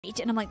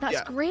And I'm like,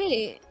 that's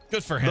great.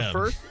 Good for him.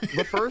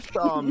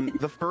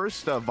 The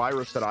first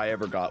virus that I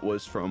ever got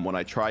was from when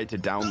I tried to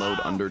download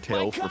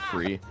Undertale for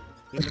free.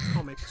 In the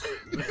comics,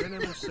 the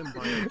venomous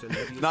symbiote and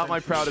the Not my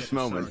proudest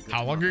moment.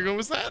 How long ago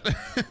was that?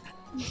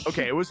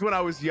 Okay, it was when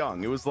I was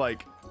young. It was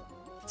like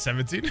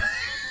 17.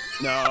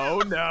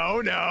 No.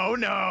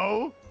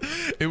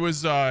 It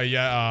was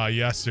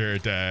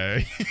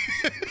yesterday.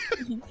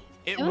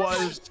 It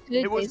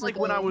was like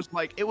when I was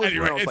like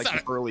when I was like an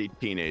early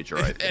teenager.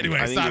 I think. Anyway,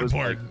 it's not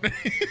important.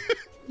 Like,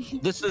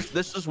 this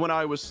is when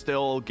I was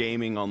still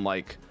gaming on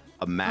like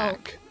a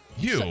Mac.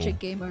 Such a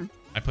gamer.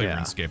 I play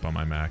RuneScape on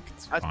my Mac.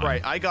 That's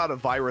right. I got a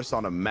virus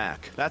on a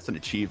Mac. That's an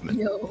achievement.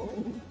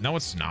 No,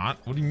 it's not.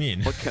 What do you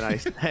mean? What can I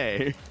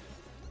say?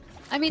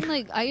 I mean,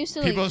 like, I used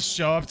to people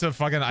show up to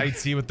fucking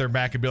IT with their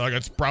Mac and be like,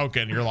 it's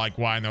broken. You're like,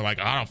 why? And they're like,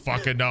 I don't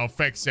fucking know.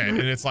 Fix it. And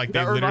it's like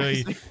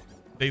they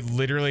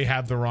literally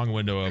have the wrong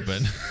window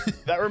open.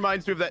 That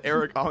reminds me of that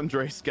Eric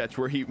Andre sketch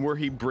where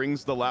he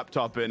brings the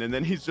laptop in and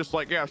then he's just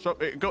like, yeah,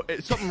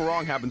 something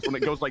wrong happens when it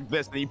goes like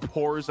this, and he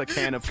pours a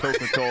can of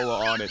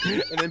Coca-Cola on it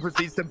and then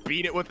proceeds to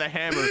beat it with a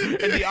hammer,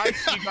 and the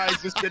IT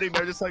guy's just sitting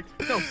there just like,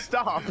 no,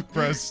 stop.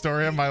 Bro,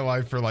 story of my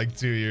life for like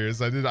 2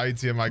 years. I did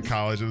IT in my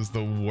college. It was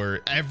the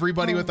worst.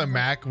 Everybody with a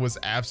Mac was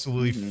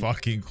absolutely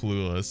fucking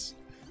clueless.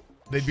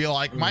 They'd be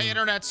like, my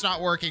internet's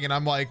not working, and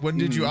I'm like, when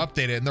did you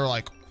update it? And they're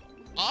like,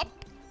 update?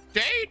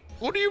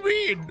 What do you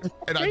mean?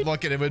 And I'd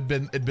look at it, it'd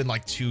been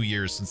like 2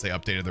 years since they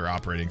updated their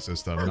operating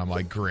system, and I'm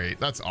like, great,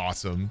 that's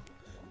awesome.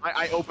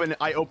 I open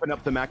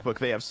up the MacBook.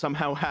 They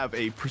somehow have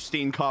a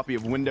pristine copy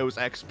of Windows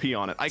XP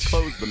on it. I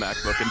close the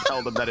MacBook and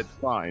tell them that it's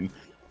fine.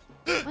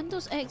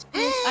 Windows XP.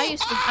 I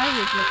used to.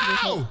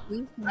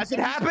 Has it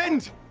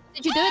happened?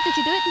 Did you do it?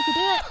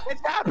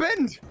 It's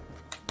happened.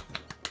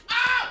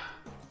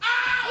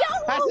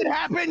 Has it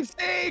happened,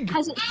 Sneeg?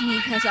 Has it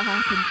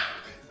happened?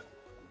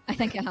 I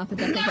think it happened.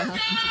 Sneeg,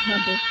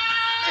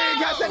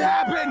 has it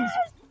happened?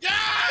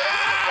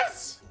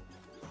 Yes!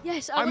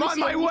 Yes, I'm on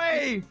my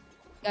way.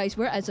 Guys,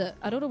 where is it?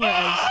 I don't know where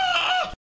it is.